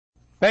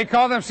They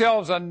call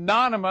themselves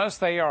Anonymous.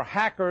 They are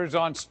hackers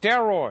on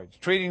steroids,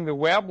 treating the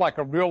web like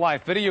a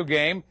real-life video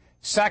game,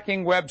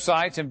 sacking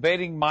websites,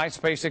 invading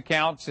MySpace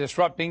accounts,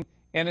 disrupting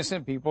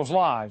innocent people's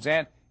lives.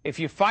 And if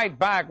you fight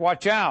back,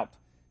 watch out.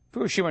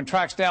 Phil Shuman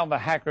tracks down the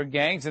hacker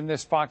gangs in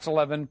this Fox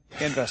 11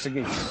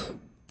 investigation.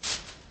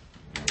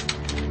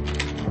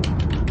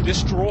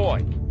 Destroy,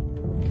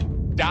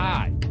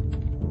 die,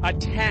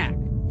 attack.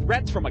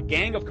 Threats from a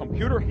gang of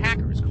computer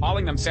hackers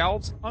calling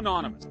themselves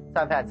Anonymous.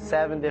 I've had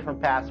 7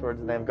 different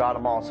passwords and they've got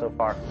them all so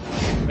far.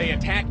 They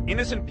attack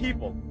innocent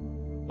people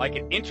like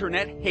an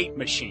internet hate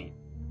machine.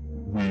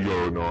 We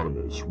are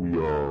anonymous. We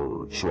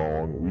are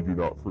strong. We do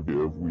not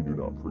forgive. We do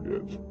not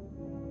forget.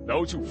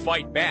 Those who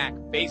fight back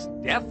face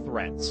death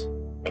threats.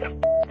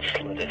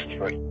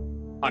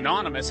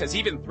 Anonymous has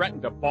even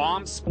threatened to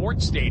bomb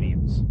sports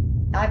stadiums.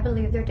 I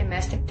believe they're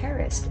domestic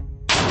terrorists.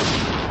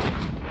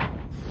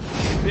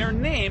 Their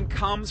name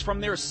comes from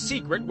their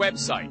secret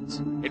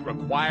websites. It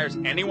requires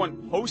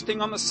anyone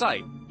posting on the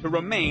site to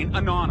remain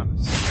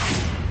anonymous.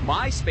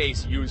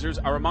 MySpace users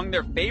are among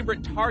their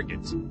favorite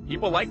targets,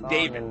 people like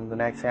David. And the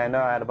next thing I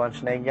know, I had a bunch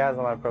of naked guys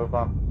on my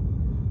profile.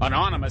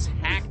 Anonymous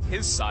hacked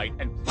his site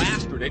and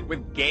plastered it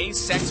with gay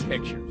sex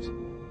pictures.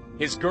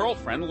 His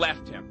girlfriend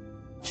left him.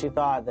 She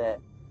thought that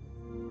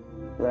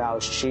I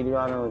was cheating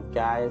on her with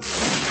guys.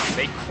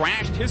 They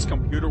crashed his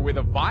computer with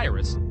a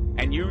virus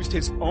and used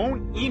his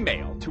own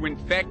email to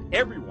infect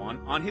everyone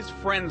on his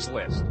friends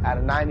list. Out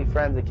of 90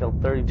 friends, they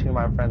killed 32 of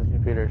my friends'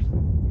 computers.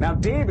 Now,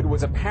 David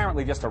was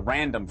apparently just a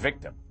random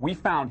victim. We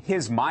found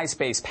his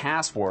MySpace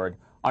password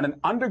on an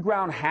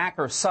underground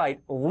hacker site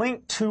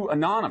linked to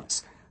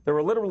Anonymous. There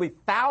were literally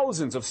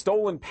thousands of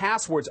stolen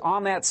passwords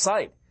on that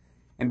site.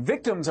 And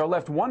victims are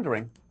left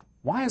wondering,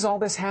 why is all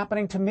this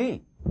happening to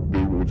me?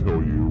 They will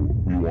tell you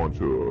we want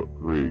to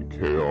create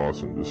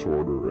chaos and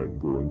disorder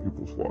and ruin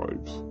people's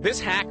lives. This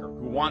hacker,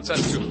 who wants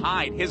us to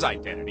hide his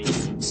identity,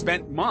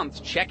 spent months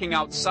checking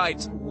out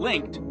sites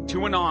linked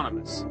to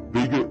Anonymous.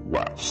 They get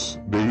laughs.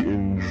 They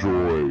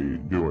enjoy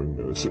doing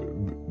this.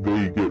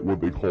 They get what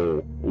they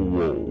call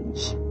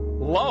lulz.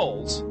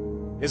 Lulz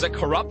is a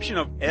corruption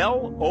of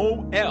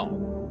LOL,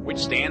 which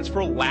stands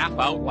for laugh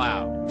out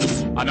loud.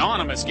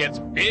 Anonymous gets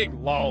big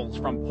lulz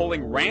from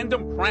pulling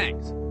random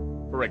pranks.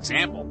 For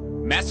example,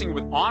 messing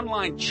with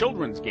online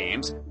children's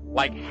games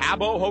like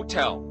Habbo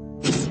Hotel.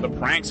 The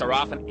pranks are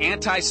often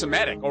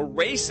anti-Semitic or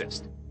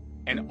racist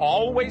and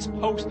always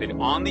posted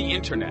on the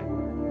internet.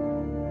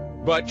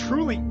 But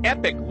truly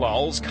epic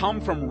lulz come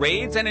from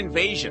raids and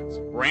invasions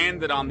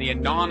branded on the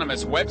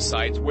Anonymous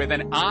websites with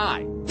an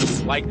I,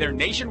 like their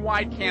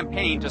nationwide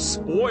campaign to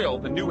spoil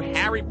the new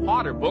Harry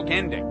Potter book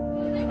ending.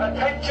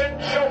 Attention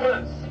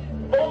children!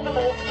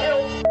 Voldemort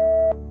killed!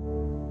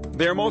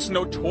 Their most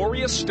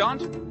notorious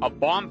stunt? A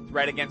bomb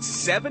threat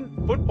against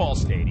 7 football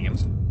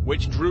stadiums,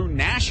 which drew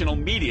national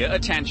media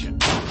attention.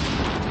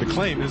 The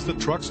claim is that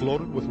trucks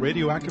loaded with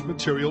radioactive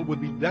material would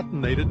be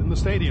detonated in the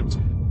stadiums.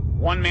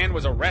 One man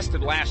was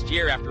arrested last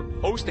year after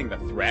posting the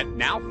threat,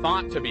 now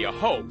thought to be a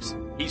hoax.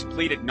 He's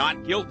pleaded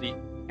not guilty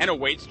and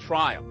awaits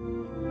trial.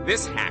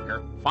 This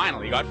hacker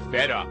finally got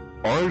fed up.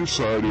 I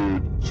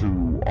decided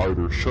to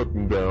either shut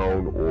them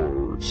down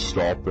or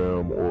stop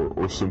them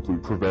or simply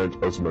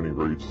prevent as many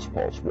raids as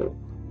possible.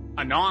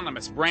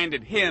 Anonymous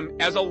branded him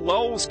as a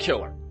lulz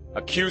killer,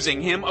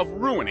 accusing him of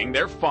ruining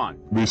their fun.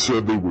 They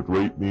said they would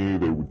rape me,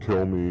 they would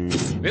kill me.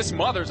 This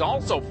mother's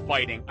also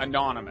fighting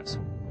Anonymous.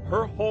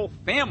 Her whole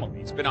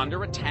family's been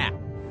under attack.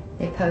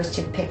 They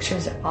posted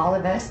pictures of all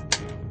of us.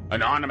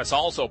 Anonymous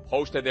also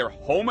posted their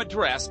home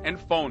address and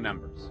phone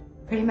numbers.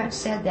 Pretty much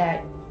said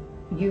that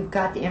you've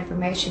got the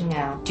information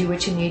now. Do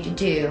what you need to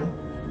do.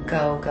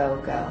 Go,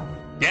 go, go.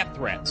 Death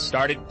threats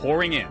started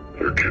pouring in.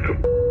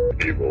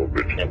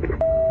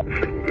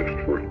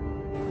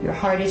 Your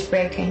heart is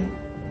breaking.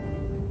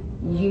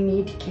 You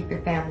need to keep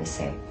your family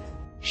safe.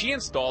 She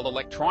installed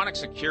electronic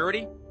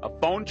security, a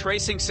phone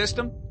tracing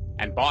system,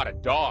 and bought a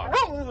dog.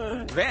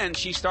 Then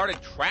she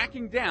started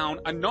tracking down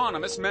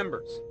Anonymous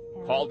members,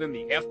 called in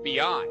the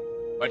FBI,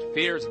 but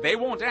fears they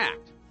won't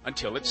act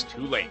until it's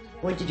too late.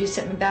 Would you do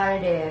something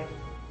about it if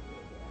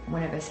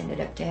one of us ended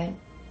up dead?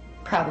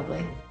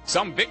 Probably.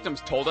 Some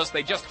victims told us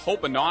they just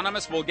hope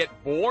Anonymous will get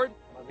bored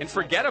and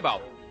forget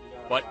about them.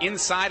 But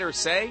insiders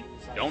say,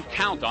 don't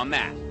count on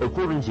that.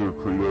 According to their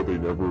credo, they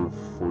never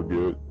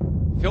forget.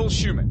 Phil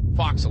Shuman,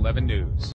 Fox 11 News.